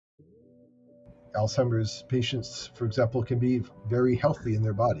Alzheimer's patients, for example, can be very healthy in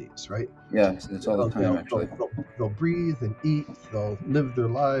their bodies, right? Yeah, so that's all the time, They'll, actually. they'll, they'll, they'll breathe and eat, they'll live their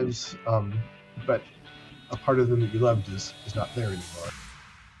lives, but a part of them that you loved is not there anymore.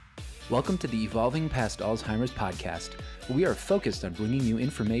 Welcome to the Evolving Past Alzheimer's podcast, where we are focused on bringing you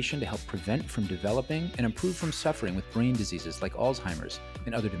information to help prevent from developing and improve from suffering with brain diseases like Alzheimer's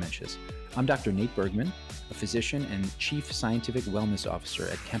and other dementias. I'm Dr. Nate Bergman, a physician and Chief Scientific Wellness Officer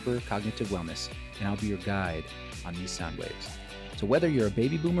at Kemper Cognitive Wellness, and I'll be your guide on these sound waves. So whether you're a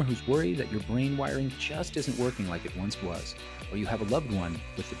baby boomer who's worried that your brain wiring just isn't working like it once was, or you have a loved one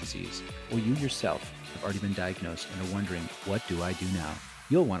with the disease, or you yourself have already been diagnosed and are wondering, what do I do now?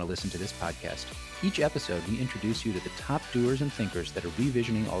 You'll want to listen to this podcast. Each episode, we introduce you to the top doers and thinkers that are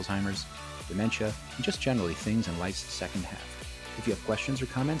revisioning Alzheimer's, dementia, and just generally things in life's second half. If you have questions or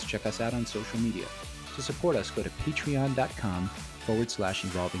comments, check us out on social media. To support us, go to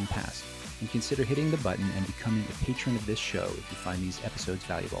patreon.com/evolvingpast and consider hitting the button and becoming a patron of this show if you find these episodes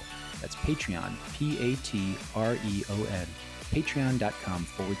valuable. That's Patreon, Patreon,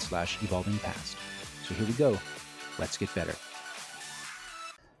 patreon.com/evolvingpast. So here we go. Let's get better.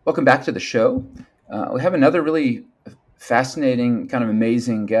 Welcome back to the show. We have another really fascinating, kind of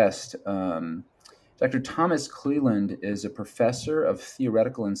amazing guest. Dr. Thom Cleland is a professor of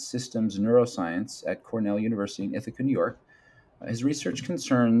theoretical and systems neuroscience at Cornell University in Ithaca, New York. His research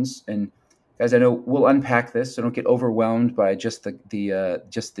concerns, and guys, I know we'll unpack this, so don't get overwhelmed by just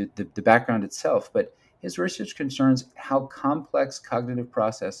the background itself. But his research concerns how complex cognitive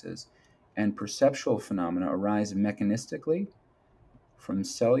processes and perceptual phenomena arise mechanistically from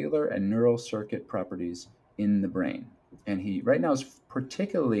cellular and neural circuit properties in the brain. And he right now is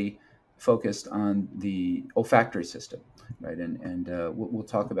particularly focused on the olfactory system, right? And we'll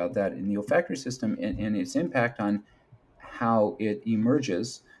talk about that in the olfactory system and its impact on how it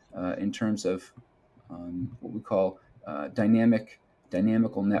emerges in terms of what we call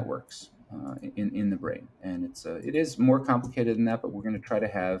dynamical networks in the brain. And it is more complicated than that, but we're going to try to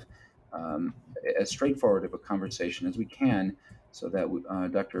have as straightforward of a conversation as we can, so that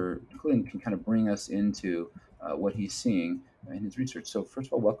Dr. Cleland can kind of bring us into what he's seeing in his research. So first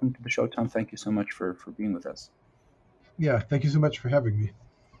of all, welcome to the show, Thom. Thank you so much for being with us. Yeah, thank you so much for having me.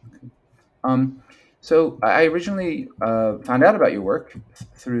 Okay. So I originally found out about your work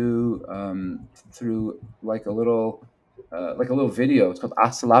through like a little video. It's called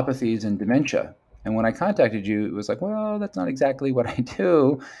Oscillopathies and Dementia. And when I contacted you, it was like, well, that's not exactly what I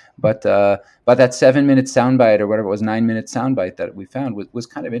do. But that 7-minute soundbite, or whatever it was, 9-minute soundbite that we found was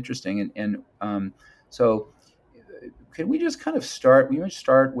kind of interesting. So can we just kind of start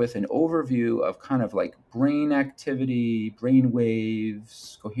with an overview of kind of like brain activity, brain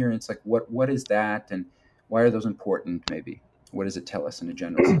waves, coherence, like what is that, and why are those important maybe? What does it tell us in a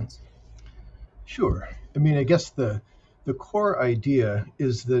general sense? Sure. I mean, I guess the core idea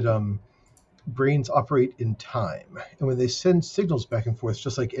is that brains operate in time, and when they send signals back and forth,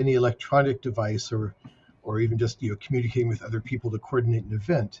 just like any electronic device or even just communicating with other people to coordinate an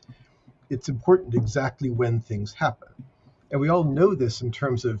event, it's important exactly when things happen. And we all know this in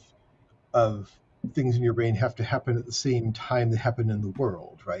terms of things in your brain have to happen at the same time they happen in the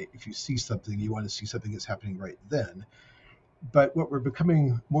world, right? If you see something, you want to see something that's happening right then. But what we're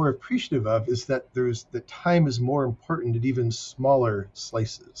becoming more appreciative of is that time is more important at even smaller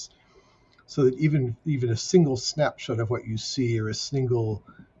slices. So that even a single snapshot of what you see, or a single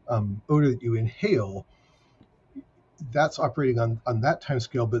odor that you inhale, that's operating on that time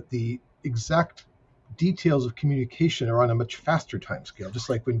scale, but the exact details of communication are on a much faster time scale, just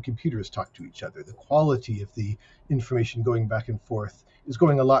like when computers talk to each other. The quality of the information going back and forth is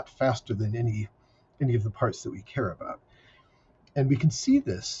going a lot faster than any of the parts that we care about. And we can see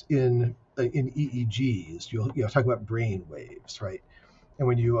this in EEGs. You'll talk about brain waves, right? And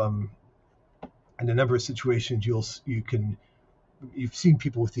when you in a number of situations, you've seen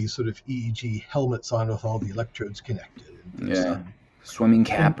people with these sort of EEG helmets on with all the electrodes connected. Yeah, swimming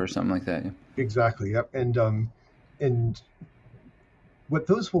cap or something like that. Yeah. Exactly. Yep. And what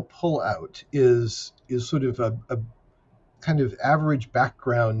those will pull out is sort of a kind of average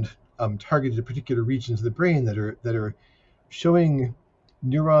background targeted to particular regions of the brain that are showing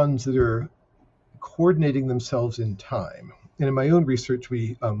neurons that are coordinating themselves in time. And in my own research,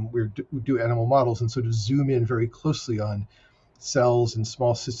 we do animal models and sort of zoom in very closely on cells and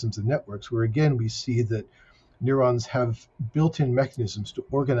small systems and networks, where again we see that neurons have built-in mechanisms to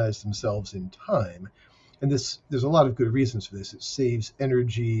organize themselves in time. And there's a lot of good reasons for this. It saves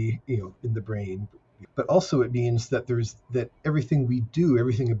energy, in the brain, but also it means that everything we do,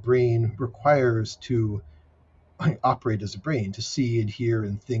 everything a brain requires to operate as a brain, to see and hear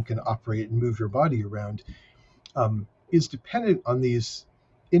and think and operate and move your body around, is dependent on these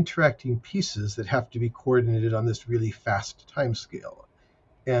interacting pieces that have to be coordinated on this really fast time scale.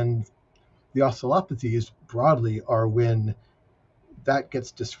 And the oscillopathies broadly are when that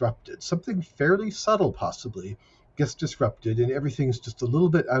gets disrupted. Something fairly subtle possibly gets disrupted and everything's just a little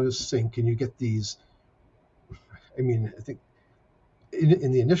bit out of sync, and you get these, I think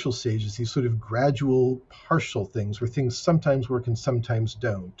in the initial stages, these sort of gradual partial things where things sometimes work and sometimes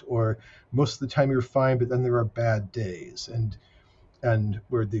don't, or most of the time you're fine, but then there are bad days, and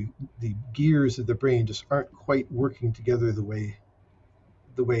where the gears of the brain just aren't quite working together the way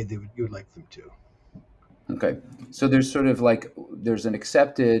you would like them to. Okay, so there's sort of like there's an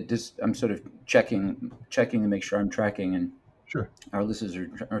accepted. I'm sort of checking to make sure I'm tracking, and Sure. our listeners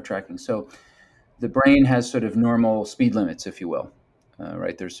are tracking. So the brain has sort of normal speed limits, if you will,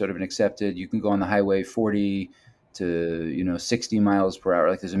 right? There's sort of an accepted. You can go on the highway 40 to 60 miles per hour.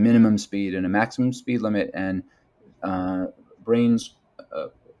 Like there's a minimum speed and a maximum speed limit, and brains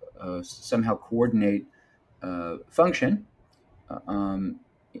somehow coordinate function.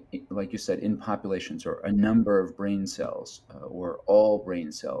 Like you said, in populations, or a number of brain cells, or all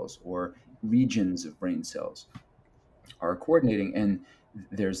brain cells, or regions of brain cells are coordinating. And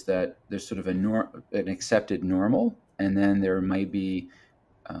there's sort of an accepted normal, and then there might be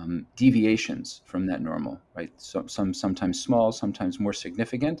deviations from that normal, right? Sometimes small, sometimes more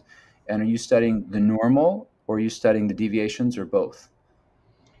significant. And are you studying the normal, or are you studying the deviations, or both?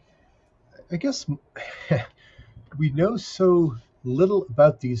 I guess we know so little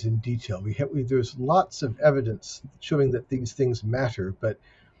about these in detail. There's lots of evidence showing that these things matter, but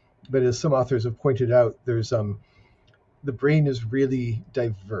as some authors have pointed out, there's the brain is really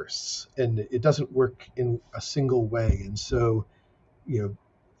diverse and it doesn't work in a single way, and so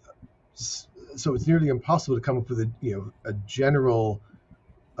so it's nearly impossible to come up with a general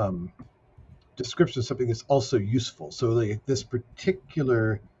description of something that's also useful. So like this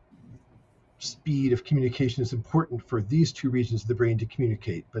particular speed of communication is important for these two regions of the brain to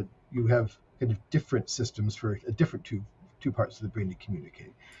communicate, but you have kind of different systems for a different two parts of the brain to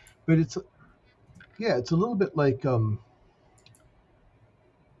communicate. But it's a little bit like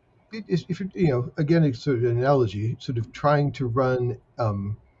if again, it's sort of an analogy, sort of trying to run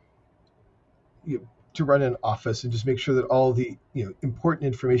an office and just make sure that all the important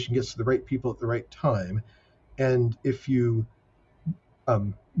information gets to the right people at the right time, and if you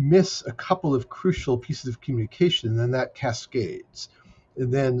miss a couple of crucial pieces of communication, then that cascades.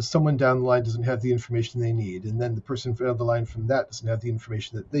 And then someone down the line doesn't have the information they need. And then the person down the line from that doesn't have the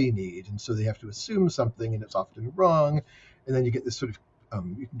information that they need. And so they have to assume something, and it's often wrong. And then you get this sort of,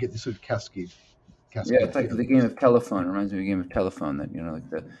 cascade. Yeah, it's like the game of telephone. It reminds me of a game of telephone that, like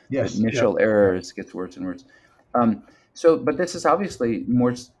the initial errors gets worse and worse. But this is obviously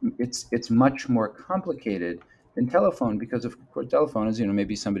more, it's much more complicated than telephone, because of course telephone is,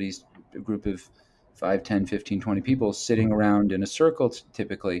 maybe somebody's a group of 5, 10, 15, 20 people sitting around in a circle,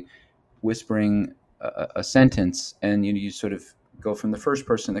 typically whispering a sentence, and you sort of go from the first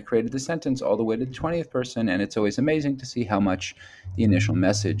person that created the sentence all the way to the 20th person, and it's always amazing to see how much the initial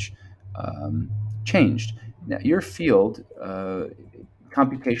message changed. Now, your field,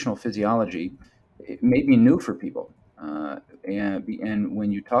 computational physiology, it may be new for people. And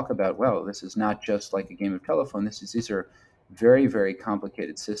when you talk about, well, this is not just like a game of telephone, these are very, very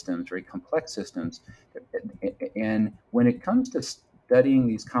complicated systems, very complex systems. And when it comes to studying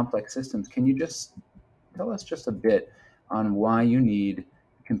these complex systems, can you just tell us just a bit on why you need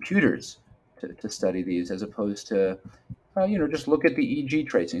computers to study these, as opposed to, just look at the EEG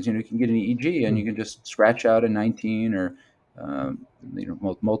tracings. You can get an EEG and you can just scratch out a 19 or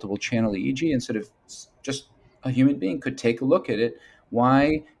multiple channel EEG, and sort of just a human being could take a look at it.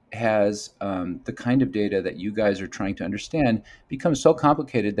 Why has the kind of data that you guys are trying to understand become so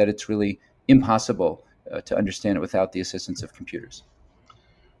complicated that it's really impossible to understand it without the assistance of computers?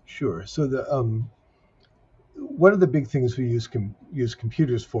 Sure. So one of the big things we use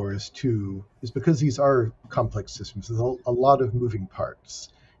computers for is because these are complex systems. There's a lot of moving parts.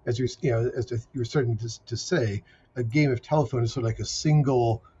 As you were starting to say, a game of telephone is sort of like a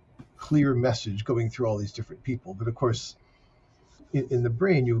single clear message going through all these different people. But of course, in the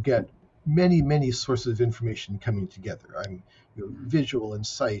brain, you'll get many, many sources of information coming together. Visual and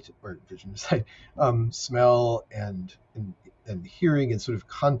sight, or vision and sight, smell and hearing, and sort of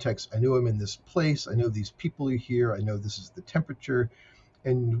context. I know I'm in this place. I know these people are here. I know this is the temperature.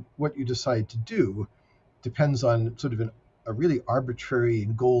 And what you decide to do depends on sort of a really arbitrary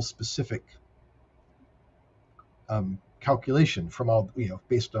and goal-specific calculation from all,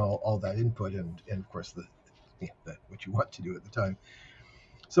 based on all that input, and of course the what you want to do at the time.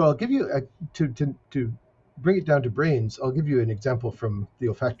 So I'll give you to bring it down to brains. I'll give you an example from the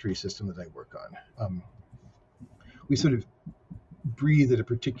olfactory system that I work on. We sort of breathe at a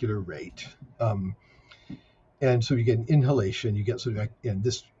particular rate, and so you get an inhalation. You get sort of, and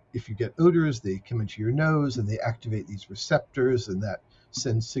this, if you get odors, they come into your nose and they activate these receptors, and that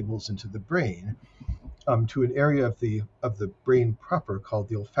sends signals into the brain to an area of the brain proper called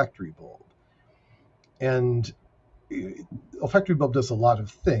the olfactory bulb. And olfactory bulb does a lot of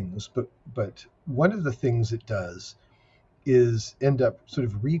things, but one of the things it does is end up sort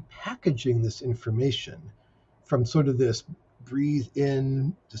of repackaging this information from sort of this breathe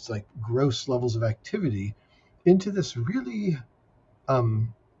in, just like gross levels of activity, into this really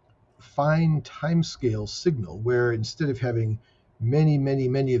fine timescale signal, where instead of having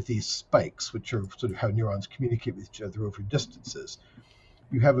many of these spikes, which are sort of how neurons communicate with each other over distances,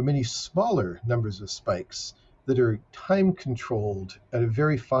 you have a many smaller numbers of spikes that are time controlled at a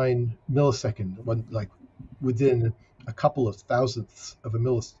very fine millisecond, like within a couple of thousandths of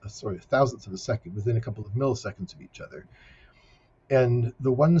a second, within a couple of milliseconds of each other. And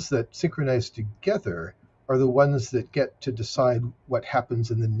the ones that synchronize together are the ones that get to decide what happens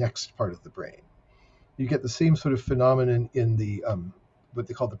in the next part of the brain. You get the same sort of phenomenon in the what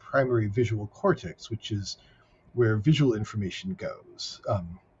they call the primary visual cortex, which is where visual information goes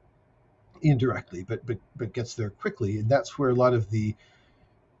indirectly, but gets there quickly, and that's where a lot of the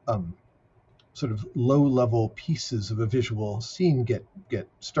sort of low-level pieces of a visual scene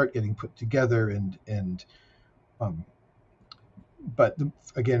start getting put together, and but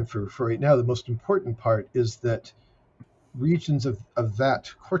again, for right now, the most important part is that regions of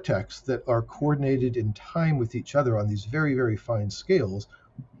that cortex that are coordinated in time with each other on these very fine scales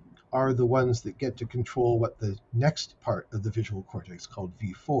are the ones that get to control what the next part of the visual cortex, called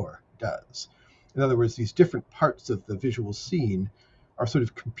V4, does. In other words, these different parts of the visual scene are sort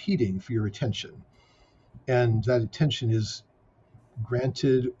of competing for your attention, and that attention is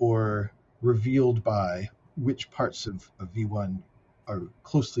granted or revealed by which parts of V1 are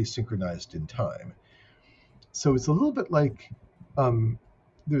closely synchronized in time. So it's a little bit like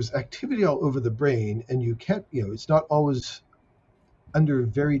there's activity all over the brain, and you can't, it's not always under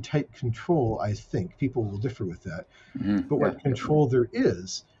very tight control. I think people will differ with that. But what control there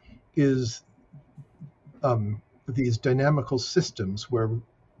is these dynamical systems where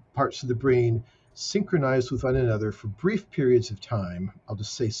parts of the brain synchronize with one another for brief periods of time. I'll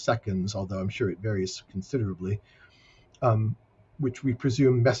just say seconds, although I'm sure it varies considerably, which we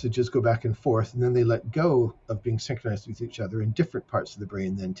presume messages go back and forth, and then they let go of being synchronized with each other, and different parts of the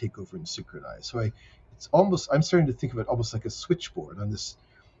brain then take over and synchronize. So I'm starting to think of it almost like a switchboard on this,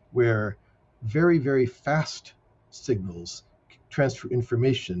 where very fast signals transfer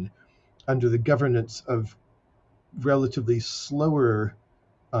information under the governance of relatively slower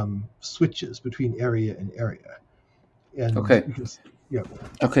switches between area and area. And okay. Yeah.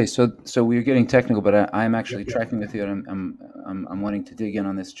 Okay, so we're getting technical, but I'm actually tracking with you, and I'm wanting to dig in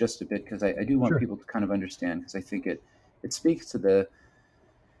on this just a bit, because I do want people to kind of understand, because I think it speaks to the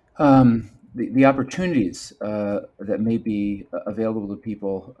opportunities that may be available to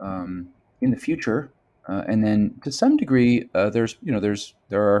people in the future, and then to some degree, there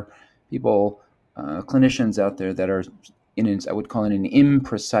are people, clinicians out there that are I would call it an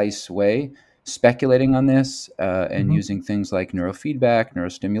imprecise way, speculating on this and using things like neurofeedback,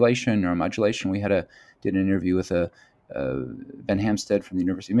 neurostimulation, neuromodulation. We did an interview with Ben Hamstead from the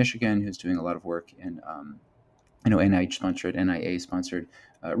University of Michigan, who's doing a lot of work in NIH-sponsored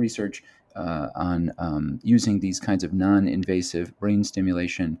research on using these kinds of non-invasive brain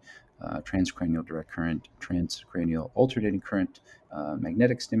stimulation, transcranial direct current, transcranial alternating current,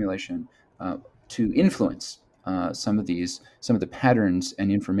 magnetic stimulation, to influence some of the patterns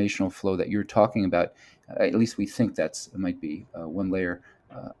and informational flow that you're talking about. At least we think might be one layer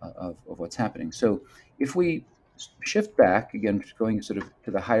of what's happening. So if we shift back again, going sort of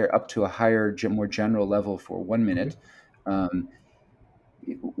to a higher, more general level for 1 minute,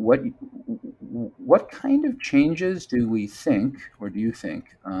 what kind of changes do we think, or do you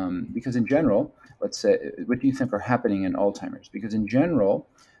think? Because in general, let's say, what do you think are happening in Alzheimer's? Because in general,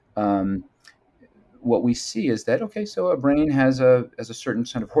 what we see is that, okay, so a brain has a certain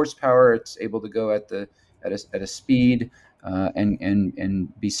kind of horsepower. It's able to go at a speed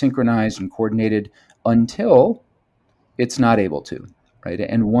and be synchronized and coordinated until it's not able to, right?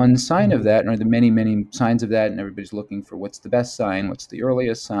 And one sign of that, or the many signs of that, and everybody's looking for what's the best sign, what's the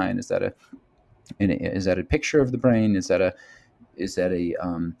earliest sign? Is that a picture of the brain? Is that a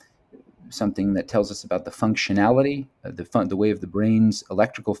something that tells us about the functionality, the way of the brain's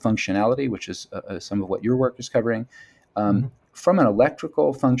electrical functionality, which is some of what your work is covering. Mhm. From an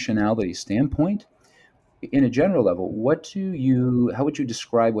electrical functionality standpoint, in a general level, how would you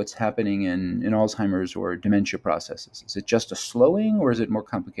describe what's happening in Alzheimer's or dementia processes? Is it just a slowing, or is it more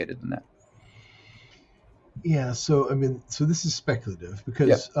complicated than that? Yeah, so I mean, so this is speculative Yeah,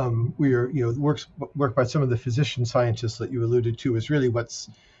 because we are, work by some of the physician scientists that you alluded to is really what's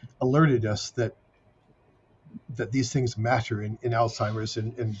alerted us that these things matter in Alzheimer's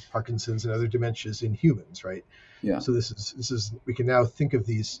and Parkinson's and other dementias in humans, right? yeah, So this is we can now think of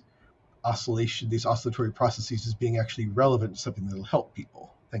these oscillatory processes as being actually relevant to something that'll help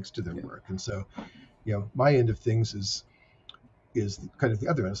people thanks to their yeah, work. And so, my end of things is kind of the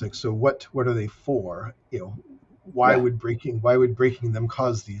other end. It's like, so what are they for? yeah. Why would breaking them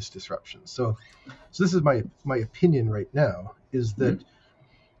cause these disruptions? So this is my opinion right now is that Mhm.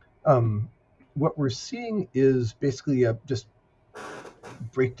 um, what we're seeing is basically just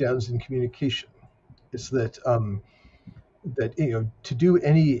breakdowns in communication. It's that to do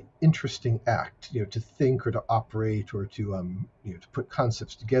any interesting act, to think or to operate or to to put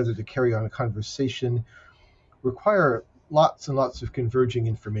concepts together to carry on a conversation require lots and lots of converging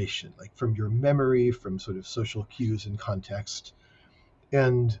information, like from your memory, from sort of social cues and context.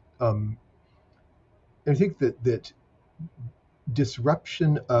 And I think that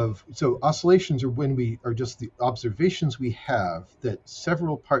disruption of oscillations are when we are just the observations we have that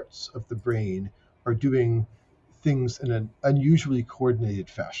several parts of the brain are doing things in an unusually coordinated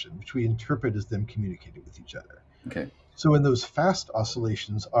fashion, which we interpret as them communicating with each other. Okay. So when those fast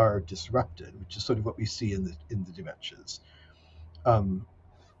oscillations are disrupted, which is sort of what we see in the dementias, um,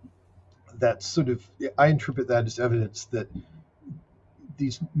 that's sort of I interpret that as evidence that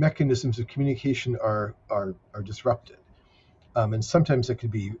these mechanisms of communication are disrupted, and sometimes that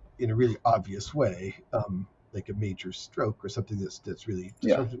could be in a really obvious way, like a major stroke or something that's really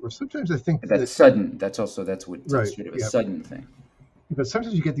Yeah. disruptive. Or sometimes I think That's that sudden. That's right, sort of a yeah, sudden thing. but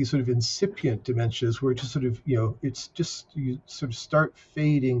sometimes you get these sort of incipient dementias where it just sort of it's just you sort of start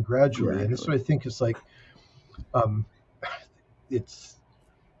fading gradually, and this is Gradually. what I think is like um, it's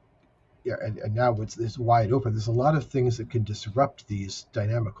yeah, and now it's wide open. There's a lot of things that can disrupt these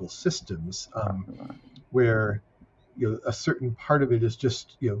dynamical systems, where a certain part of it is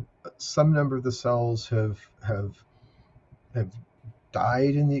just some number of the cells have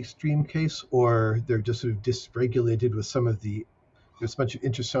died in the extreme case, or they're just sort of dysregulated with some of there's a bunch of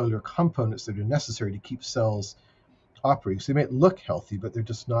intercellular components that are necessary to keep cells operating. So they might look healthy, but they're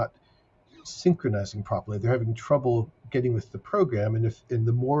just not synchronizing properly. They're having trouble getting with the program, and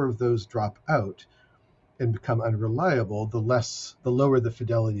the more of those drop out and become unreliable, the lower the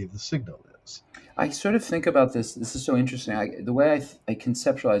fidelity of the signal is. I sort of think about this. This is so interesting. The way I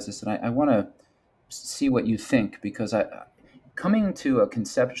conceptualize this, and I want to see what you think, because coming to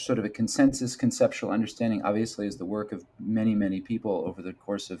sort of a consensus conceptual understanding, obviously, is the work of many, many people over the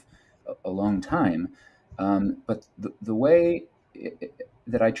course of a long time. But the way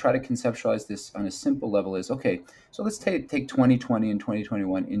that I try to conceptualize this on a simple level is, okay, so let's take 2020 and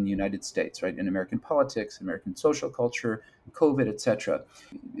 2021 in the United States, right? In American politics, American social culture, COVID, etc.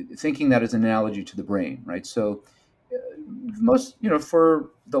 Thinking that as an analogy to the brain, right? So most,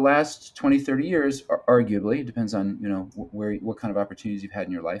 for the last 20, 30 years, arguably, it depends on, what kind of opportunities you've had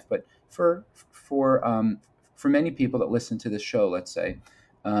in your life. But for many people that listen to this show, let's say,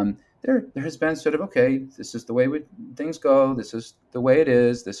 there has been sort of, okay, this is the way things go. This is the way it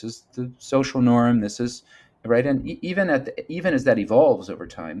is. This is the social norm. This is right. And even as that evolves over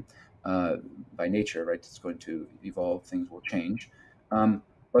time, by nature, right, it's going to evolve. Things will change.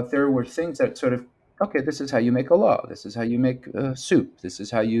 But there were things that sort of, okay, this is how you make a law. This is how you make soup. This is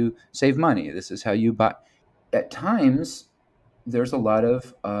how you save money. This is how you buy. At times, there's a lot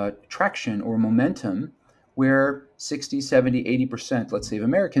of traction or momentum where 60, 70, 80%, let's say, of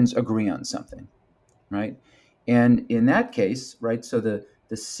Americans agree on something, right? And in that case, right, so the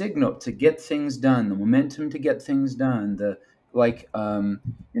signal to get things done, the momentum to get things done,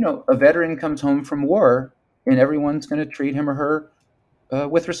 a veteran comes home from war and everyone's going to treat him or her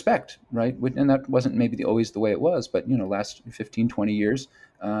with respect, right? And that wasn't maybe always the way it was, but, last 15, 20 years,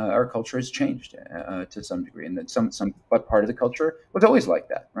 our culture has changed to some degree. And that but part of the culture was always like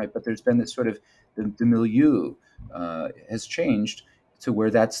that, right? But there's been this sort of, the milieu has changed to where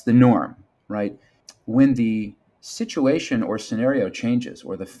that's the norm, right? When the situation or scenario changes,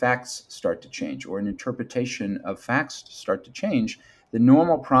 or the facts start to change, or an interpretation of facts start to change, the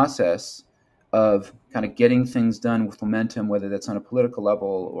normal process of kind of getting things done with momentum, whether that's on a political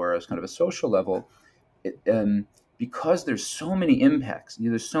level or as kind of a social level, it because there's so many impacts,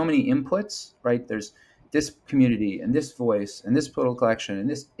 there's so many inputs, right? There's this community and this voice and this political action and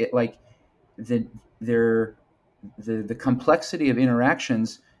this, the complexity of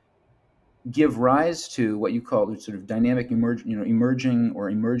interactions give rise to what you call sort of dynamic emerging or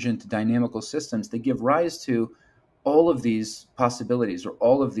emergent dynamical systems. They give rise to all of these possibilities or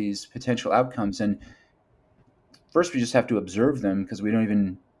all of these potential outcomes. And first, we just have to observe them because we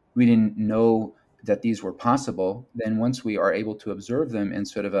didn't know that these were possible. Then once we are able to observe them in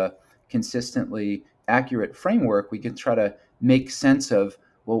sort of a consistently accurate framework, we can try to make sense of,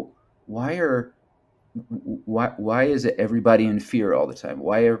 well, why is it everybody in fear all the time?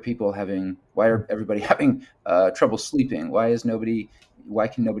 Why are everybody having trouble sleeping? Why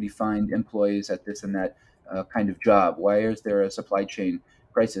can nobody find employees at this and that kind of job? Why is there a supply chain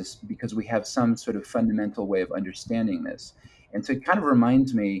crisis? Because we have some sort of fundamental way of understanding this. And so it kind of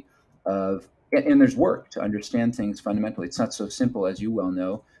reminds me of, and there's work to understand things fundamentally. It's not so simple, as you well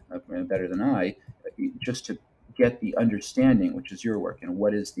know, better than I, just to get the understanding, which is your work, and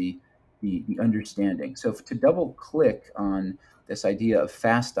what is the understanding. So to double click on this idea of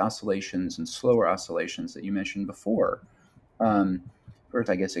fast oscillations and slower oscillations that you mentioned before, first,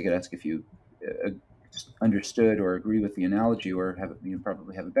 I guess I could ask if you understood or agree with the analogy, or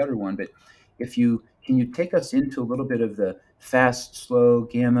probably have a better one. But can you take us into a little bit of the fast, slow,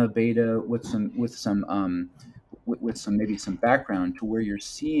 gamma, beta with some maybe some background to where you're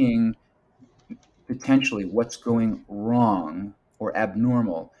seeing potentially what's going wrong or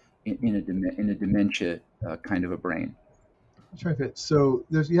abnormal in a dementia kind of a brain? Terrific. So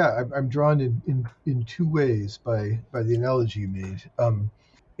I'm drawn in two ways by the analogy you made.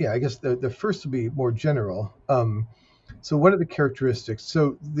 I guess the first would be more general. So one of the characteristics,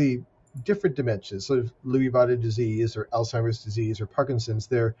 so the different dementias, sort of Lewy body disease or Alzheimer's disease or Parkinson's,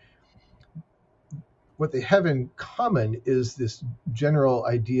 what they have in common is this general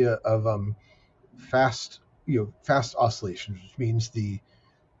idea of fast oscillations, which means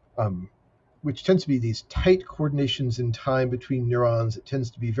which tends to be these tight coordinations in time between neurons. It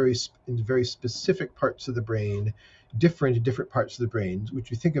tends to be in very specific parts of the brain, different in different parts of the brain, which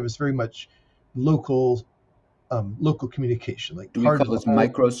we think of as very much local communication. Like, do we call those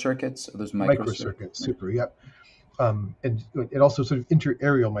microcircuits? Those microcircuits, super, yep. And also sort of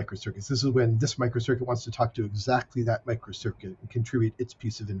interareal microcircuits. This is when this microcircuit wants to talk to exactly that microcircuit and contribute its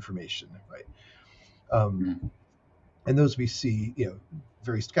piece of information, right? And those we see,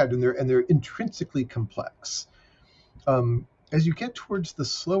 very scattered, and they're intrinsically complex. As you get towards the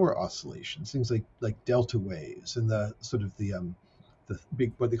slower oscillations, things like delta waves and the sort of the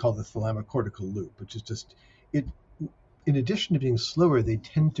big, what they call the thalamocortical loop, which is just it. In addition to being slower, they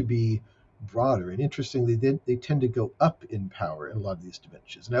tend to be broader, and interestingly, they tend to go up in power in a lot of these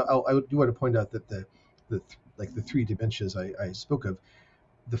dementias. And I do want to point out that the three dementias I spoke of,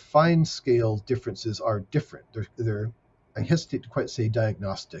 the fine scale differences are different. They're I hesitate to quite say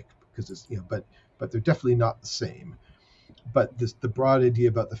diagnostic because it's but they're definitely not the same. But the broad idea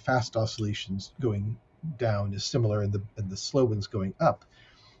about the fast oscillations going down is similar, and the slow ones going up.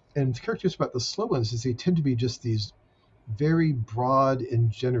 And the characteristics about the slow ones is they tend to be just these very broad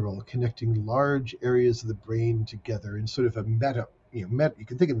and general, connecting large areas of the brain together in sort of a meta. You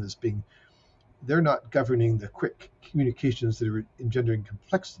can think of them as being, they're not governing the quick communications that are engendering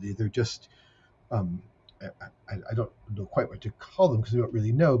complexity. They're just, I don't know quite what to call them because we don't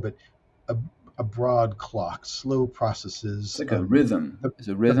really know, but a broad clock, slow processes. It's like a rhythm. It's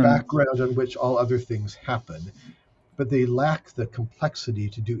a rhythm. The background on which all other things happen, but they lack the complexity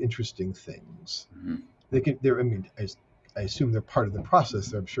to do interesting things. Mm-hmm. I assume they're part of the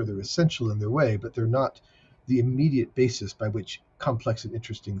process. I'm sure they're essential in their way, but they're not the immediate basis by which complex and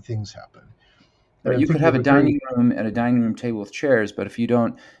interesting things happen. Right, you could have a dining room and a dining room table with chairs, but if you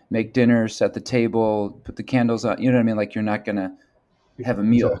don't make dinner, set the table, put the candles on, you know what I mean? Like, you're not going to have a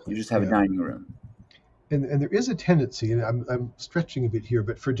meal. Exactly. You just have a dining room. And there is a tendency, and I'm stretching a bit here,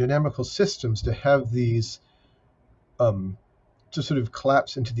 but for dynamical systems to have these, to sort of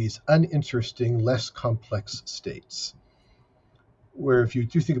collapse into these uninteresting, less complex states, where if you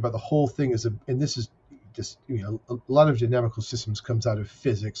do think about the whole thing and this is just, a lot of dynamical systems comes out of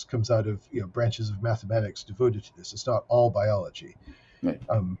physics, comes out of branches of mathematics devoted to this. It's not all biology, right.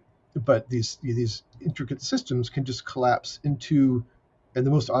 But these intricate systems can just collapse into, and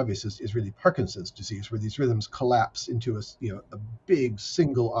the most obvious is really Parkinson's disease, where these rhythms collapse into a big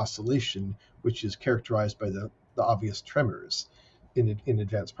single oscillation, which is characterized by the obvious tremors in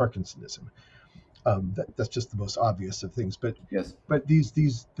advanced Parkinsonism. That's just the most obvious of things. But yes. But the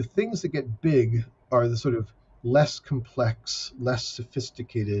things that get big are the sort of less complex, less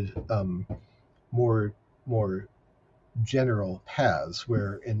sophisticated, more general paths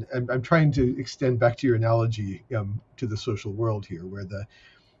where, and I'm trying to extend back to your analogy to the social world here, where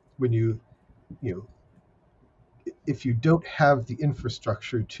when you know, if you don't have the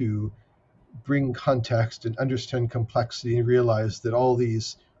infrastructure to bring context and understand complexity and realize that all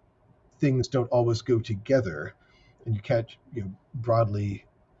these things don't always go together, and you can't broadly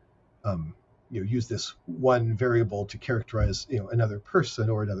use this one variable to characterize another person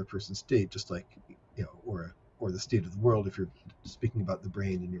or another person's state, just like or the state of the world if you're speaking about the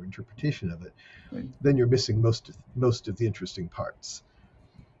brain and your interpretation of it, Right. then you're missing most of the interesting parts.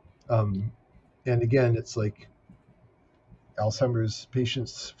 And again, it's like Alzheimer's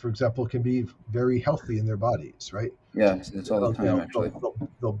patients, for example, can be very healthy in their bodies, right? Yeah, it's all the time, actually.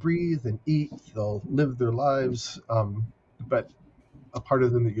 They'll breathe and eat, they'll live their lives, but a part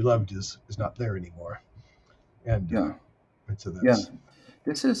of them that you loved is not there anymore. And Yeah. and so that's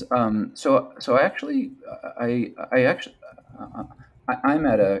This is so actually I'm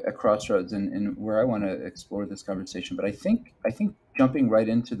at a crossroads in where I want to explore this conversation, but I think jumping right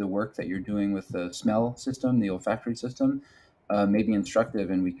into the work that you're doing with the smell system, the olfactory system, may be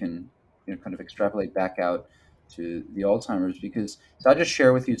instructive, and we can kind of extrapolate back out to the Alzheimer's, because so I'll just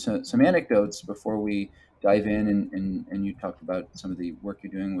share with you some anecdotes before we dive in, and you talked about some of the work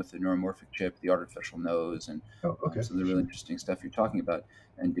you're doing with the neuromorphic chip, the artificial nose, and some of the really interesting stuff you're talking about,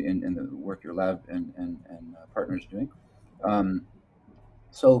 and the work your lab and partners are doing.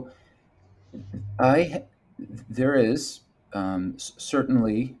 So there is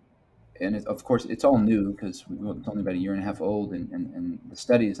certainly, and of course it's all new because it's only about a year and a half old, and the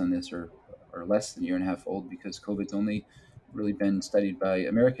studies on this are less than a year and a half old, because COVID's only really been studied by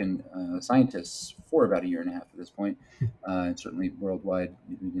American scientists for about a year and a half at this point. And certainly worldwide,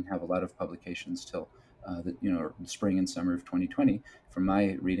 we didn't have a lot of publications till the spring and summer of 2020, from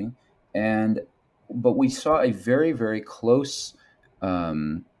my reading. But we saw a very, very close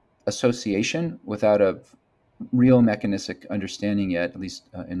association, without a real mechanistic understanding yet, at least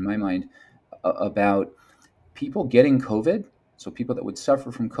in my mind, about people getting COVID. So people that would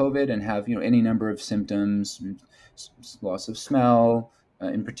suffer from COVID and have any number of symptoms, loss of smell,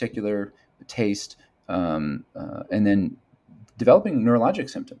 in particular, taste, and then developing neurologic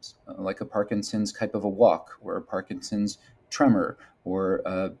symptoms like a Parkinson's type of a walk, or a Parkinson's tremor, or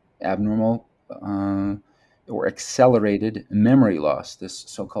abnormal or accelerated memory loss, this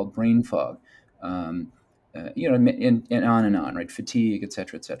so-called brain fog, and on and on, right? Fatigue, et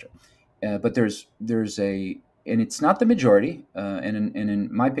cetera, et cetera. But there's and it's not the majority, and in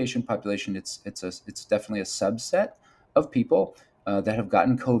my patient population, it's definitely a subset of people that have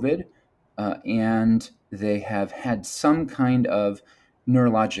gotten COVID, and they have had some kind of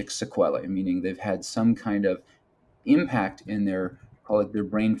neurologic sequelae, meaning they've had some kind of impact in their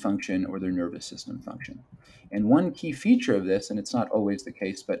brain function or their nervous system function. And one key feature of this, and it's not always the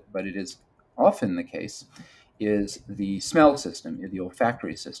case, but it is often the case, is the smell system, the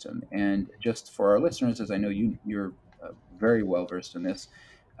olfactory system. And just for our listeners, as I know you're very well versed in this,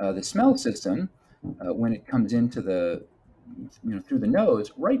 the smell system, when it comes into through the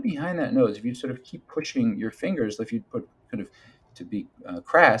nose, right behind that nose, if you sort of keep pushing your fingers, if you put kind of, to be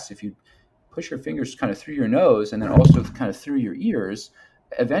crass, if you push your fingers kind of through your nose and then also kind of through your ears,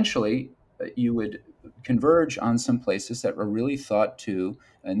 eventually you would converge on some places that are really thought to,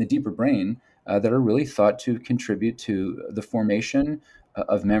 in the deeper brain, that are really thought to contribute to the formation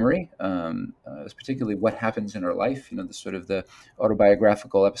of memory, particularly what happens in our life, the sort of the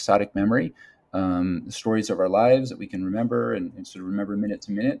autobiographical episodic memory, the stories of our lives that we can remember and sort of remember minute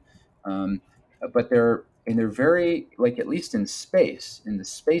to minute. But they're very, like, at least in the space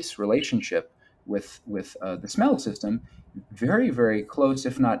relationship with the smell system, very, very close,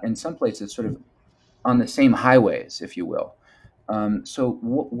 if not in some places sort of on the same highways, if you will. So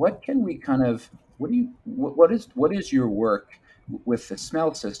what can we kind of, what is your work with the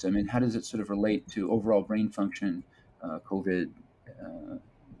smell system, and how does it sort of relate to overall brain function, COVID,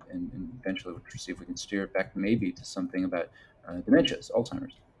 and eventually we'll see if we can steer it back maybe to something about dementias,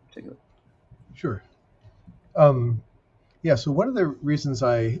 Alzheimer's in particular. Sure. So one of the reasons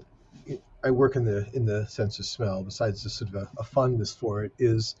I work in the sense of smell, besides just sort of a fondness for it,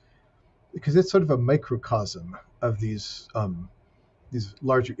 is because it's sort of a microcosm of these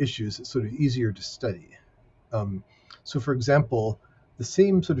larger issues. It's sort of easier to study. So, for example, the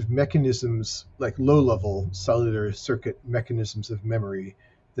same sort of mechanisms, like low-level cellular circuit mechanisms of memory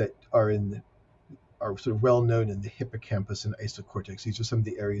that are sort of well known in the hippocampus and isocortex. These are some of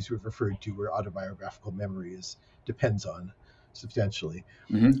the areas we've referred to where autobiographical memory depends on substantially.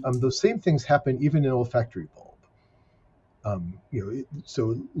 Mm-hmm. Those same things happen even in olfactory bulb.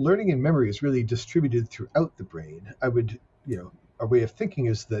 So learning and memory is really distributed throughout the brain. Our way of thinking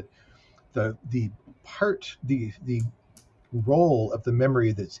is that the role of the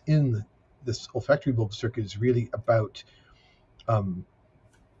memory that's in this olfactory bulb circuit is really about um,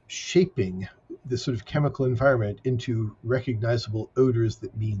 shaping the sort of chemical environment into recognizable odors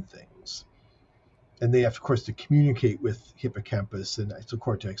that mean things. And they have, of course, to communicate with hippocampus and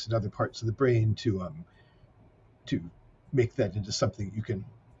isocortex and other parts of the brain to make that into something you can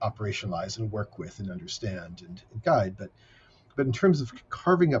operationalize and work with and understand and guide. But in terms of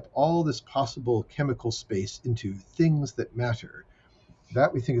carving up all this possible chemical space into things that matter,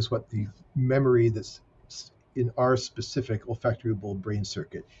 that we think is what the memory that's in our specific olfactory bulb brain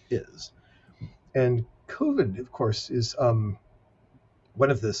circuit is. And COVID, of course, is one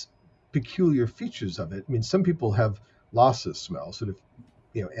of the peculiar features of it. I mean, some people have loss of smell, sort of,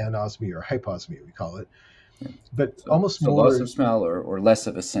 anosmia or hyposmia, we call it, but almost so more loss of smell or less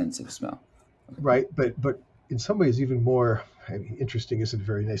of a sense of smell. right. But in some ways, even more interesting isn't a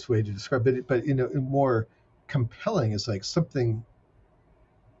very nice way to describe it, but more compelling is like something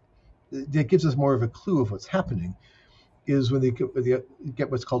that gives us more of a clue of what's happening is when they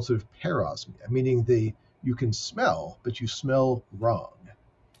get what's called sort of parosmia, meaning you can smell, but you smell wrong.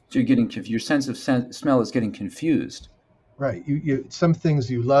 So you're getting your sense of smell is getting confused. Right. You some things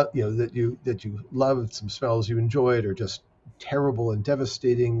you love, that you love, some smells you enjoyed are just terrible and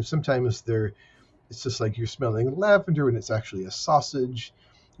devastating. Sometimes it's just like you're smelling lavender and it's actually a sausage.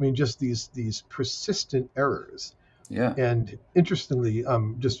 I mean, just these persistent errors. Yeah. And interestingly,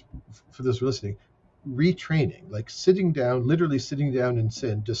 just for those who are listening, retraining, like literally sitting down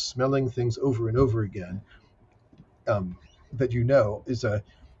and just smelling things over and over again, that is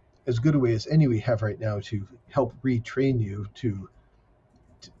as good a way as any we have right now to help retrain you to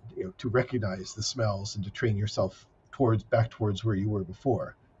recognize the smells and to train yourself back towards where you were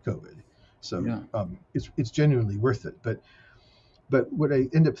before COVID. So yeah. It's genuinely worth it. But what I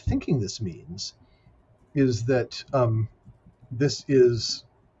end up thinking this means is that this is,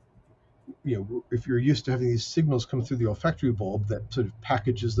 if you're used to having these signals come through the olfactory bulb that sort of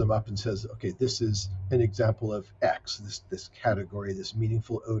packages them up and says, okay, this is an example of X, this category, this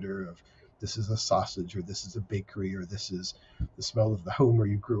meaningful odor of this is a sausage, or this is a bakery, or this is the smell of the home where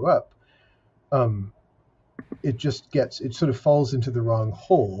you grew up. It sort of falls into the wrong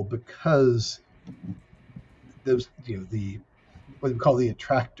hole because those, what we call the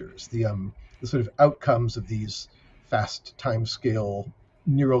attractors, the sort of outcomes of these fast time scale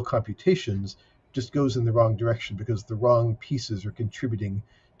neural computations just goes in the wrong direction because the wrong pieces are contributing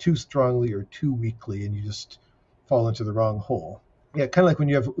too strongly or too weakly, and you just fall into the wrong hole. Yeah, kind of like when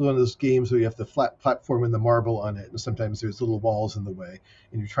you have one of those games where you have the flat platform and the marble on it, and sometimes there's little walls in the way,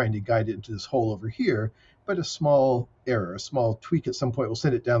 and you're trying to guide it into this hole over here, but a small error, a small tweak at some point will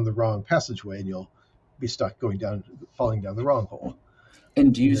send it down the wrong passageway, and you'll be stuck falling down the wrong hole.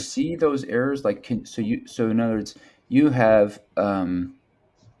 And do you see those errors? So in other words, you have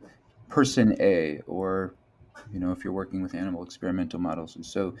person A, or if you're working with animal experimental models, and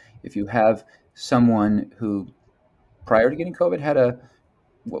so if you have someone who prior to getting COVID had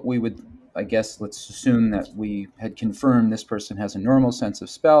what we would, I guess, let's assume that we had confirmed this person has a normal sense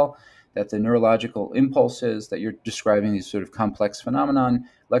of smell, that the neurological impulses that you're describing, these sort of complex phenomenon,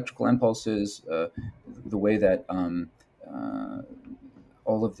 electrical impulses, the way that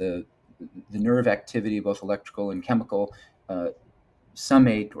all of the nerve activity, both electrical and chemical,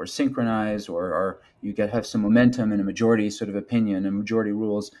 summate or synchronize, or have some momentum and a majority sort of opinion, and majority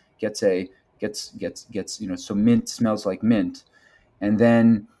rules so mint smells like mint, and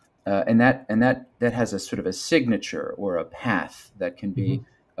then that has a sort of a signature or a path that can be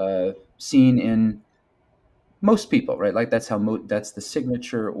seen in most people, right? Like that's the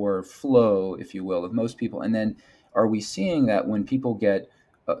signature or flow, if you will, of most people. And then are we seeing that when people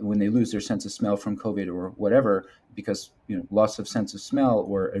when they lose their sense of smell from COVID or whatever, because loss of sense of smell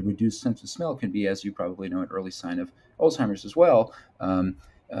or a reduced sense of smell can be, as you probably know, an early sign of Alzheimer's as well,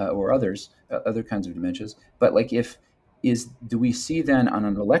 or other kinds of dementias. But do we see then on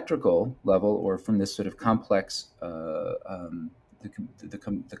an electrical level, or from this sort of complex, the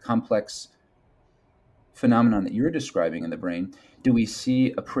complex phenomenon that you're describing in the brain, do we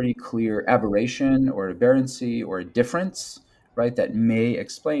see a pretty clear aberration or aberrancy or a difference, right, that may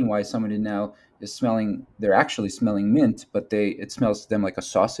explain why somebody now is they're actually smelling mint, but it smells to them like a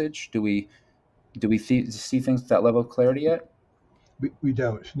sausage? Do we see things at that level of clarity yet? We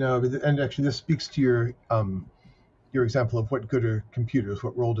don't. No, and actually this speaks to your example of what good are computers,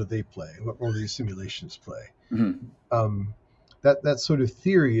 what role do they play, what role do these simulations play. Mm-hmm. That sort of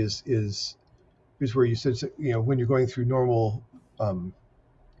theory is is where you said, when you're going through normal, you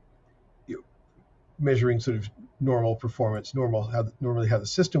know, measuring sort of normal performance, normally how the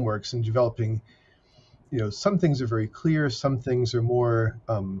system works, and developing, some things are very clear, some things are more,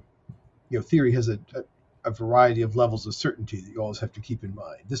 theory has a variety of levels of certainty that you always have to keep in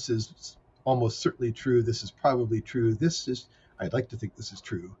mind. This is almost certainly true. This is probably true. I'd like to think this is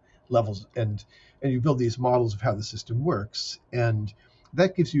true levels. And you build these models of how the system works. And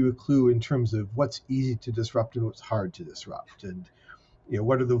that gives you a clue in terms of what's easy to disrupt and what's hard to disrupt. And,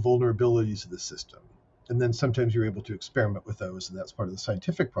 what are the vulnerabilities of the system? And then sometimes you're able to experiment with those, and that's part of the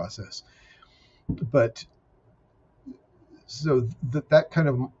scientific process. But so that kind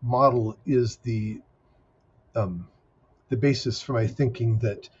of model is the basis for my thinking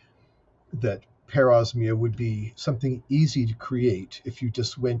that parosmia would be something easy to create if you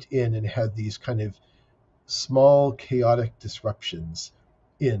just went in and had these kind of small chaotic disruptions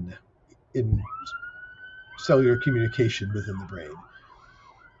in cellular communication within the brain.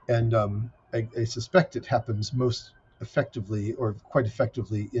 And I suspect it happens most effectively, or quite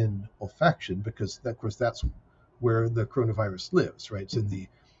effectively, in olfaction, because of course that's where the coronavirus lives, right?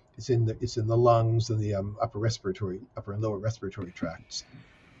 It's in the lungs and the upper and lower respiratory tracts,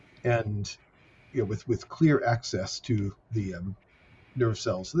 and with clear access to the nerve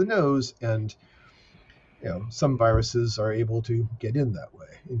cells of the nose, and some viruses are able to get in that way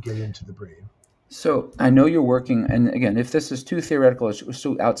and get into the brain. So I know you're working, and again, if this is too theoretical, it's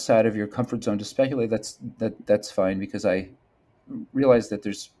so outside of your comfort zone to speculate, that's fine, because I realize that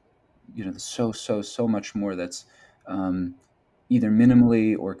there's so much more that's either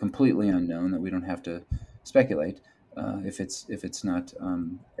minimally or completely unknown that we don't have to speculate if it's not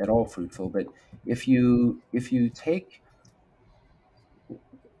at all fruitful. But if you take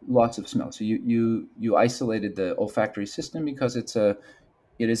lots of smell, so you isolated the olfactory system because it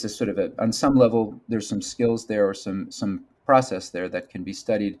is a sort of on some level there's some skills there, or some process there that can be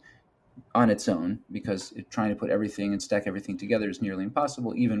studied on its own, because trying to put everything and stack everything together is nearly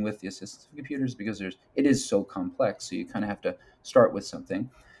impossible, even with the assistance of computers, because it is so complex. So you kind of have to start with something.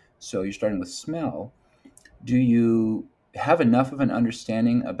 So you're starting with smell. Do you have enough of an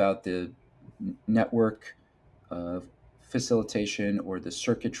understanding about the network facilitation, or the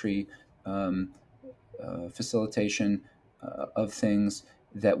circuitry facilitation of things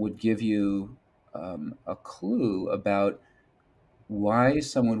that would give you a clue about why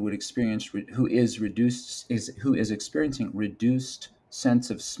someone would experience who is experiencing reduced sense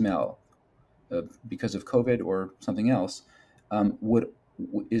of smell because of COVID or something else,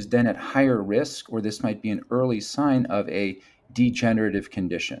 is then at higher risk, or this might be an early sign of a degenerative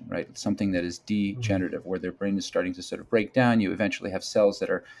condition, right? Something that is degenerative, where their brain is starting to sort of break down. You eventually have cells that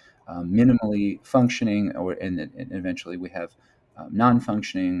are minimally functioning, and eventually we have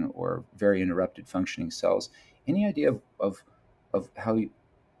non-functioning or very interrupted functioning cells. Any idea of how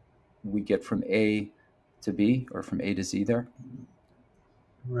we get from A to B, or from A to Z there?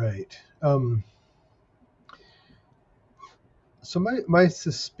 Right. So my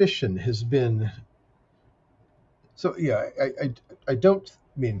suspicion has been, I don't,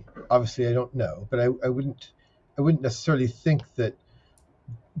 obviously I don't know, but I wouldn't necessarily think that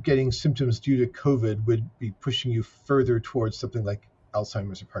getting symptoms due to COVID would be pushing you further towards something like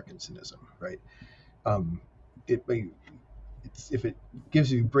Alzheimer's or Parkinsonism, right? If it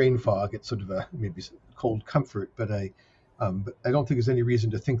gives you brain fog, it's sort of a maybe cold comfort, but I don't think there's any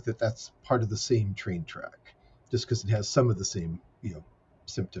reason to think that that's part of the same train track, just because it has some of the same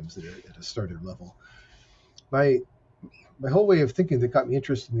symptoms that are at a starter level. My whole way of thinking that got me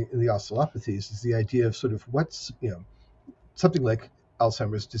interested in the oscillopathies is the idea of sort of what's something like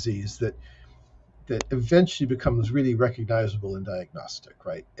Alzheimer's disease that eventually becomes really recognizable and diagnostic,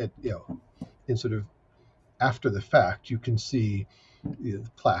 right? In sort of after the fact, you can see the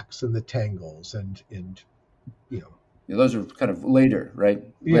plaques and the tangles and those are kind of later, right?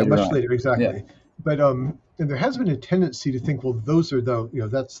 Yeah, much later, exactly. Yeah. But and there has been a tendency to think, well, those are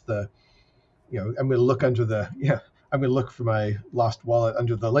that's the I'm going to look I'm going to look for my lost wallet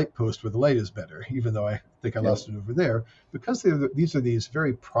under the light post where the light is better, even though I think I lost it over there, because these are these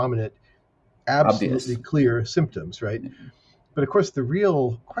very prominent, absolutely obvious, clear symptoms, right? Mm-hmm. But of course, the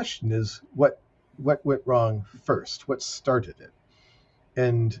real question is what went wrong first? What started it?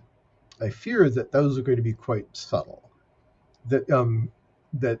 And I fear that those are going to be quite subtle. That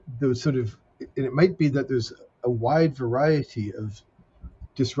those sort of, and it might be that there's a wide variety of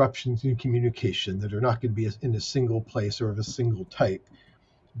disruptions in communication that are not going to be in a single place or of a single type,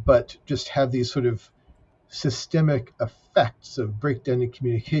 but just have these sort of systemic effects of breakdown in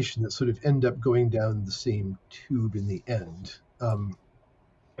communication that sort of end up going down the same tube in the end.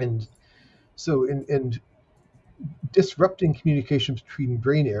 And So, and disrupting communication between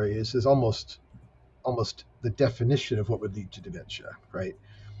brain areas is almost the definition of what would lead to dementia, right?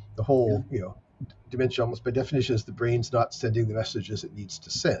 The Yeah. whole, dementia almost by definition is the brain's not sending the messages it needs to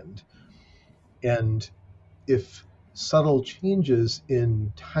send. And if subtle changes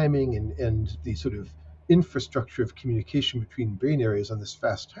in timing and the sort of infrastructure of communication between brain areas on this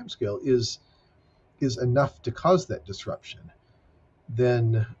fast timescale is enough to cause that disruption,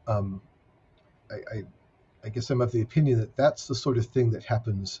 then I guess I'm of the opinion that that's the sort of thing that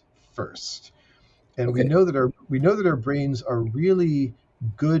happens first. And we Okay. know that our brains are really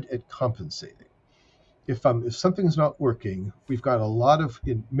good at compensating. If something's not working, we've got a lot of,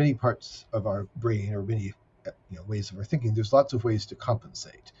 in many parts of our brain or many ways of our thinking, there's lots of ways to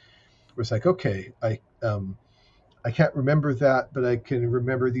compensate. Where it's like, okay, I can't remember that, but I can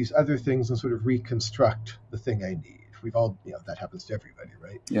remember these other things and sort of reconstruct the thing I need. We've all, that happens to everybody,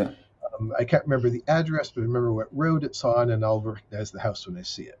 right? Yeah. I can't remember the address, but I remember what road it's on, and I'll recognize the house when I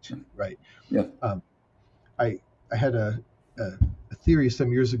see it, right? Yeah. I had a theory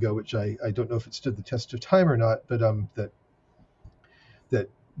some years ago, which I don't know if it stood the test of time or not, but that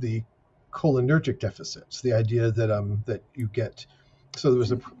the cholinergic deficits, the idea that you get, so there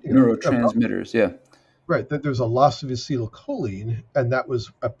was a neurotransmitters. Yeah. Right, that there's a loss of acetylcholine, and that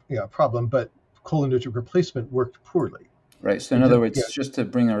was a problem, but cholinergic replacement worked poorly. Right. So in other words, just to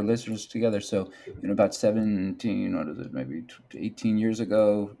bring our listeners together, so about 17, what is it, maybe 18 years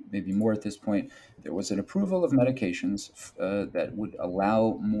ago, maybe more at this point, there was an approval of medications that would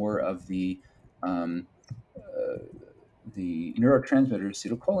allow more of the neurotransmitter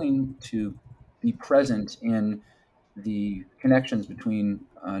acetylcholine to be present in the connections between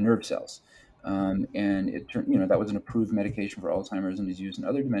nerve cells. And it turned, that was an approved medication for Alzheimer's and is used in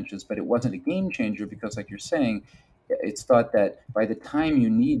other dementias, but it wasn't a game changer because, like you're saying, it's thought that by the time you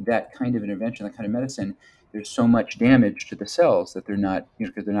need that kind of intervention, that kind of medicine, there's so much damage to the cells that they're not,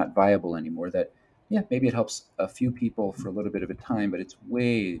 because they're not viable anymore. That, maybe it helps a few people for a little bit of a time, but it's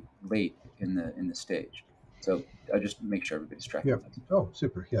way late in the stage. So I just make sure everybody's tracking. Yeah. Oh,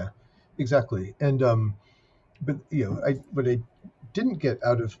 super. Yeah, exactly. And but what I didn't get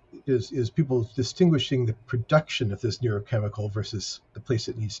out of is people distinguishing the production of this neurochemical versus the place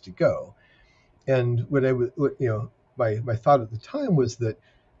it needs to go. And my thought at the time was that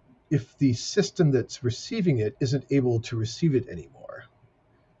if the system that's receiving it isn't able to receive it anymore,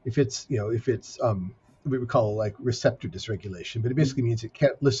 if it's we would call it like receptor dysregulation, but it basically means it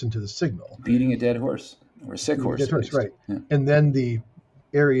can't listen to the signal. Beating a dead horse or a sick horse. Dead horse, right? Yeah. And then the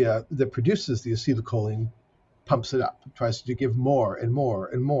area that produces the acetylcholine pumps it up, tries to give more and more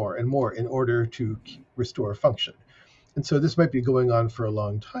and more and more in order to restore function. And so this might be going on for a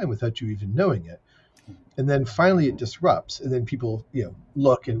long time without you even knowing it. And then finally it disrupts, and then people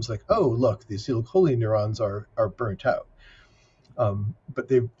look and it's like, oh, look, the acetylcholine neurons are burnt out. But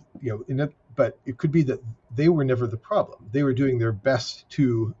they but it could be that they were never the problem. They were doing their best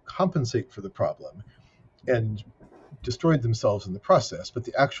to compensate for the problem and destroyed themselves in the process. But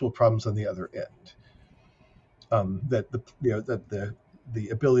the actual problem's on the other end. That the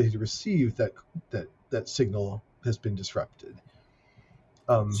ability to receive that signal has been disrupted.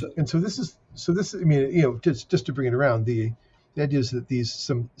 Just to bring it around, the idea is that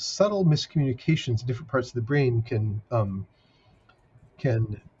some subtle miscommunications in different parts of the brain can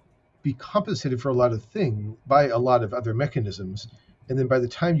be compensated for a lot of things by a lot of other mechanisms, and then by the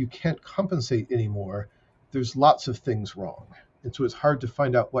time you can't compensate anymore, there's lots of things wrong, and so it's hard to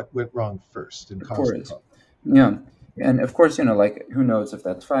find out what went wrong first and caused the problem. Yeah. And of course, like, who knows if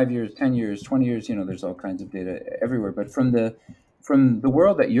that's 5 years, 10 years, 20 years, there's all kinds of data everywhere. But from the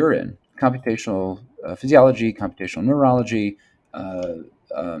world that you're in, computational physiology, computational neurology, and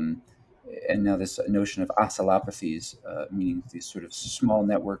now this notion of ocelopathies, meaning these sort of small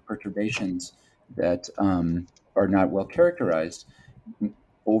network perturbations that are not well characterized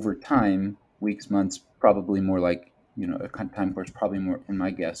over time, weeks, months, probably more like, a time course, probably more, in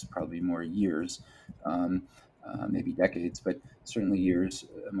my guess, probably more years. Maybe decades, but certainly years,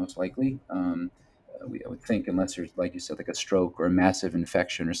 most likely. I would think, unless there's, like you said, like a stroke or a massive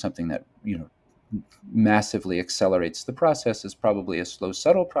infection or something that, massively accelerates the process, is probably a slow,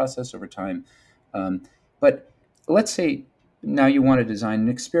 subtle process over time. But let's say now you want to design an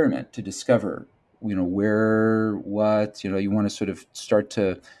experiment to discover, where, what, you want to sort of start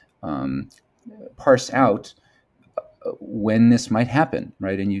to parse out when this might happen,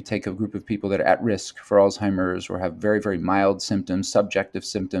 right? And you take a group of people that are at risk for Alzheimer's or have very, very mild symptoms, subjective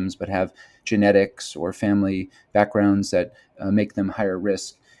symptoms, but have genetics or family backgrounds that make them higher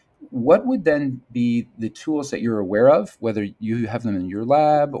risk. What would then be the tools that you're aware of, whether you have them in your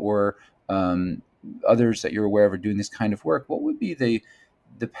lab or others that you're aware of are doing this kind of work, what would be the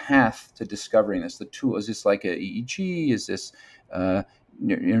path to discovering this? The tool, is this like a EEG? Is this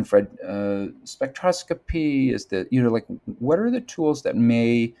infrared spectroscopy? Is the, like, what are the tools that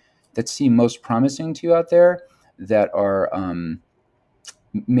seem most promising to you out there that are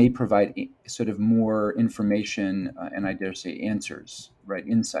may provide sort of more information and, I dare say, answers, right,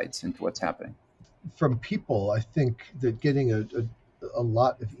 insights into what's happening? From people, I think that getting a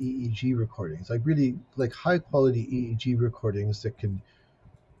lot of EEG recordings, like really like high quality EEG recordings that can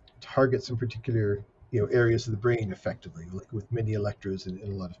target some particular areas of the brain effectively, like with many electrodes and a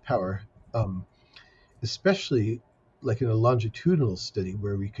lot of power, especially like in a longitudinal study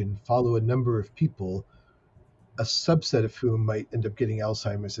where we can follow a number of people, a subset of whom might end up getting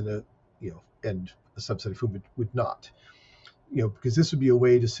Alzheimer's and a subset of whom would not, because this would be a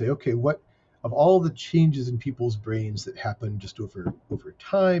way to say, okay, what of all the changes in people's brains that happen just over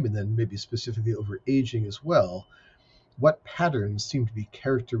time, and then maybe specifically over aging as well, what patterns seem to be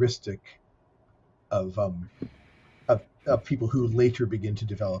characteristic of people who later begin to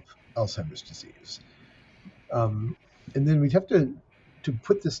develop Alzheimer's disease. And then we'd have to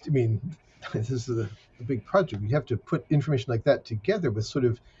put this, this is a big project. We'd have to put information like that together with sort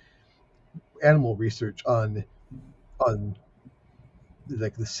of animal research on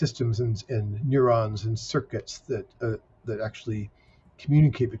like the systems and neurons and circuits that actually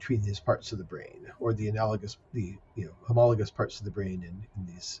communicate between these parts of the brain, or the homologous parts of the brain in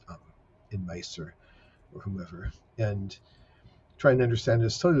these in mice or whomever, and trying to understand at a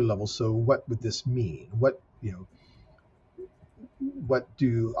cellular level. So what would this mean? What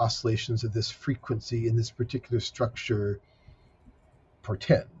do oscillations of this frequency in this particular structure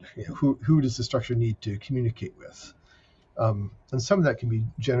portend? Who does the structure need to communicate with? And some of that can be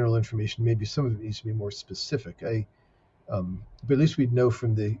general information. Maybe some of it needs to be more specific. But at least we'd know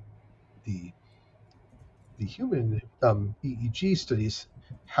from the human EEG studies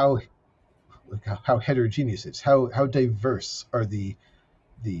how heterogeneous it is, how diverse are the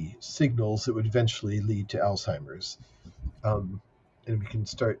signals that would eventually lead to Alzheimer's. And we can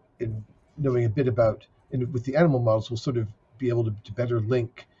start in knowing a bit about, and with the animal models, we'll sort of be able to better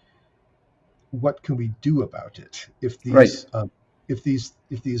link what can we do about it if these if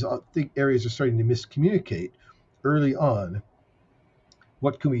these areas are starting to miscommunicate early on.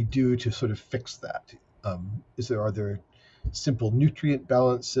 What can we do to sort of fix that? Are there simple nutrient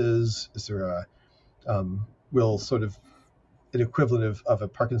balances? Is there will sort of an equivalent of a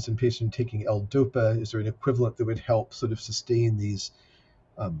Parkinson patient taking L-DOPA? Is there an equivalent that would help sort of sustain these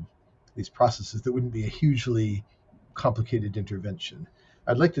processes that wouldn't be a hugely complicated intervention?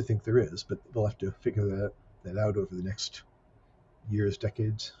 I'd like to think there is, but we'll have to figure that out over the next years,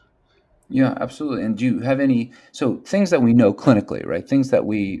 decades. Yeah, absolutely. And do you have any, so things that we know clinically, right? Things that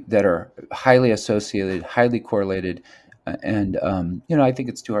are highly associated, highly correlated, and I think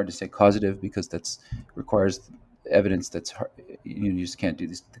it's too hard to say causative because that's requires evidence that's hard. You just can't do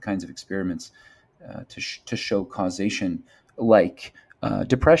the kinds of experiments to show causation, like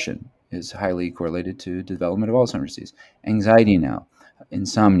depression is highly correlated to development of Alzheimer's disease, anxiety now,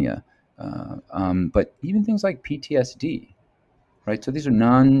 insomnia, but even things like PTSD. Right, so these are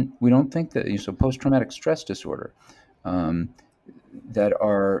we don't think that, so post-traumatic stress disorder, that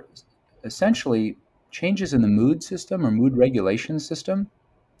are essentially changes in the mood system or mood regulation system,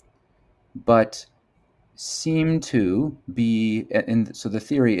 but seem to be, and so the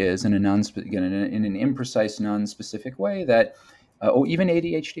theory is in an imprecise, non-specific way that, even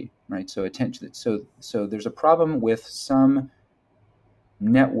ADHD, right? So attention, so there's a problem with some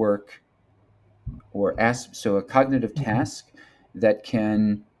network or so a cognitive task that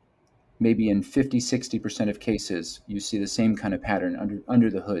can, maybe in 50-60% of cases, you see the same kind of pattern under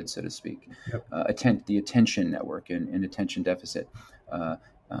the hood, so to speak. Yep. The attention network and attention deficit.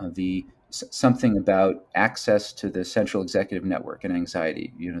 Something about access to the central executive network and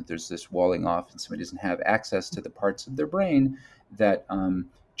anxiety. There's this walling off, and somebody doesn't have access to the parts of their brain that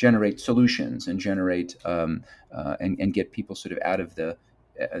generate solutions and generate and get people sort of out of the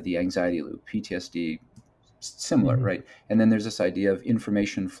anxiety loop. PTSD. Similar, mm-hmm. Right? And then there's this idea of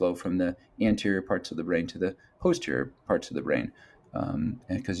information flow from the anterior parts of the brain to the posterior parts of the brain,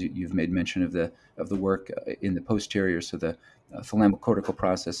 because you've made mention of the work in the posterior, so the thalamocortical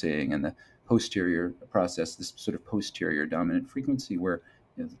processing and the posterior process, this sort of posterior dominant frequency where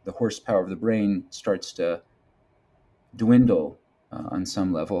the horsepower of the brain starts to dwindle on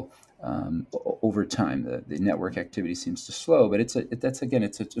some level. Over time, the network activity seems to slow, but it's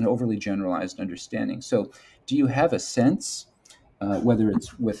an overly generalized understanding. So, do you have a sense, whether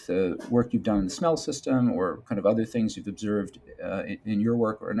it's with the work you've done in the smell system or kind of other things you've observed in your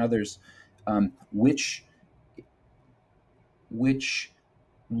work or in others, which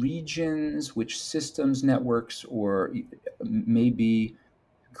regions, which systems, networks, or may be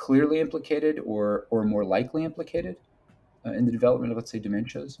clearly implicated or more likely implicated in the development of, let's say,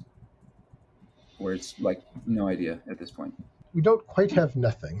 dementias, where it's like no idea at this point? We don't quite have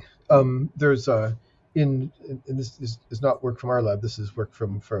nothing. There's and this is not work from our lab. This is work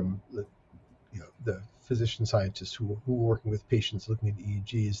from the physician scientists who are working with patients looking at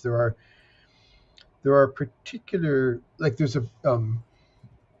EEGs. There are particular, like there's a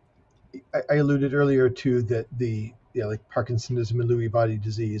I alluded earlier to that like Parkinsonism and Lewy body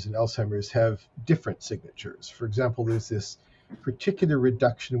disease and Alzheimer's have different signatures. For example, there's this particular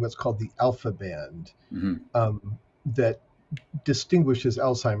reduction in what's called the alpha band that distinguishes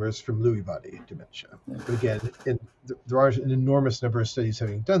Alzheimer's from Lewy body dementia. But again, there aren't an enormous number of studies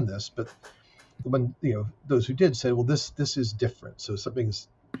having done this, but when those who did said, well, this is different. So something's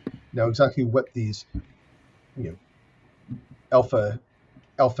now exactly what these alpha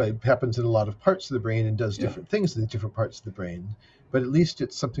happens in a lot of parts of the brain and does different things in the different parts of the brain, but at least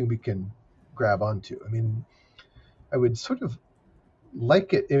it's something we can grab onto. I mean, I would sort of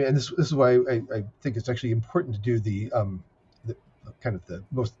like it, and this is why I think it's actually important to do the kind of the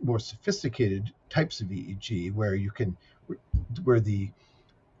more sophisticated types of EEG, where you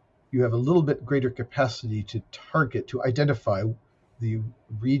have a little bit greater capacity to identify the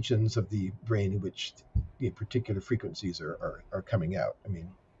regions of the brain in which particular frequencies are coming out. I mean,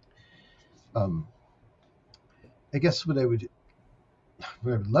 I guess what I would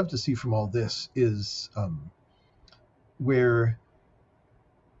love to see from all this is where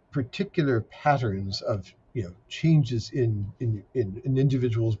particular patterns of changes in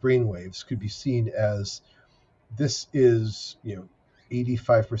individuals' brainwaves could be seen as this is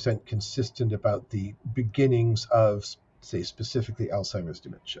 85% consistent about the beginnings of, say, specifically Alzheimer's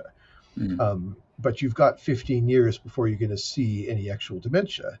dementia. But you've got 15 years before you're going to see any actual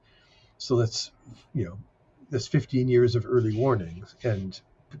dementia. So that's 15 years of early warnings and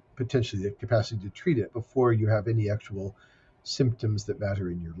potentially the capacity to treat it before you have any actual symptoms that matter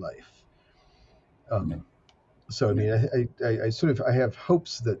in your life. So I mean, I have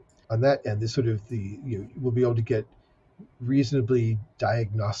hopes that on that end, we'll be able to get reasonably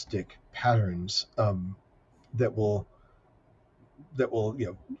diagnostic patterns that will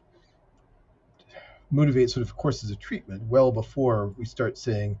motivate sort of courses of treatment well before we start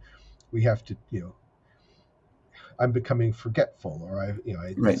saying we have to I'm becoming forgetful, or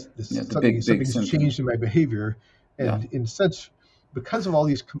something's changed in my behavior, and in a sense, because of all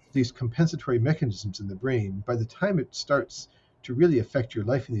these compensatory mechanisms in the brain, by the time it starts to really affect your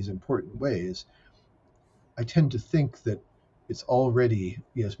life in these important ways, I tend to think that it's already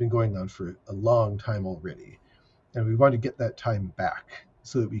it's been going on for a long time already, and we want to get that time back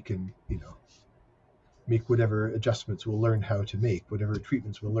so that we can make whatever adjustments we'll learn how to make, whatever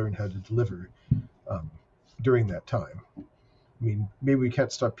treatments we'll learn how to deliver during that time. I mean, maybe we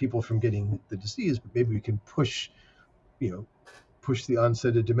can't stop people from getting the disease, but maybe we can push the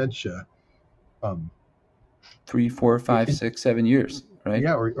onset of dementia 3, 4, 5, 6, 7 years, right?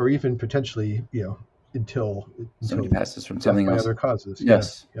 Yeah, or even potentially until somebody passes from something else. Other causes.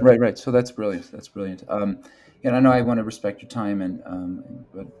 Yes, yeah. Right. So that's brilliant. And I know I want to respect your time,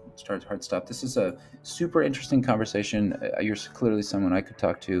 but it's hard to stop. This is a super interesting conversation. You're clearly someone I could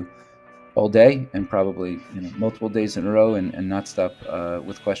talk to all day, and probably multiple days in a row, and not stop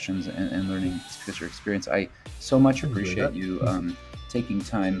with questions and learning because your experience. I so much appreciate you taking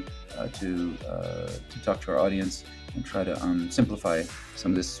time to talk to our audience and try to simplify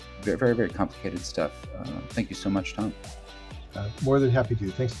some of this very, very, very complicated stuff. Thank you so much, Thom. More than happy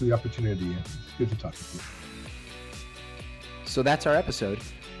to. Thanks for the opportunity. It's good to talk with you. So that's our episode.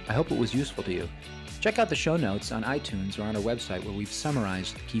 I hope it was useful to you. Check out the show notes on iTunes or on our website where we've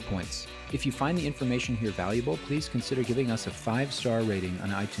summarized the key points. If you find the information here valuable, please consider giving us a 5-star rating on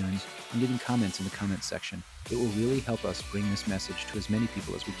iTunes and leaving comments in the comments section. It will really help us bring this message to as many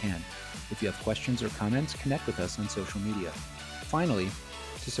people as we can. If you have questions or comments, connect with us on social media. Finally,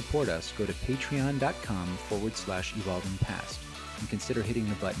 to support us, go to patreon.com/evolvingpast and consider hitting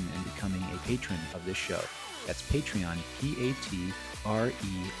the button and becoming a patron of this show. That's Patreon, Patreon,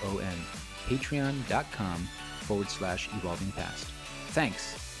 patreon.com/evolvingpast.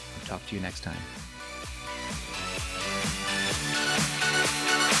 Thanks, and talk to you next time.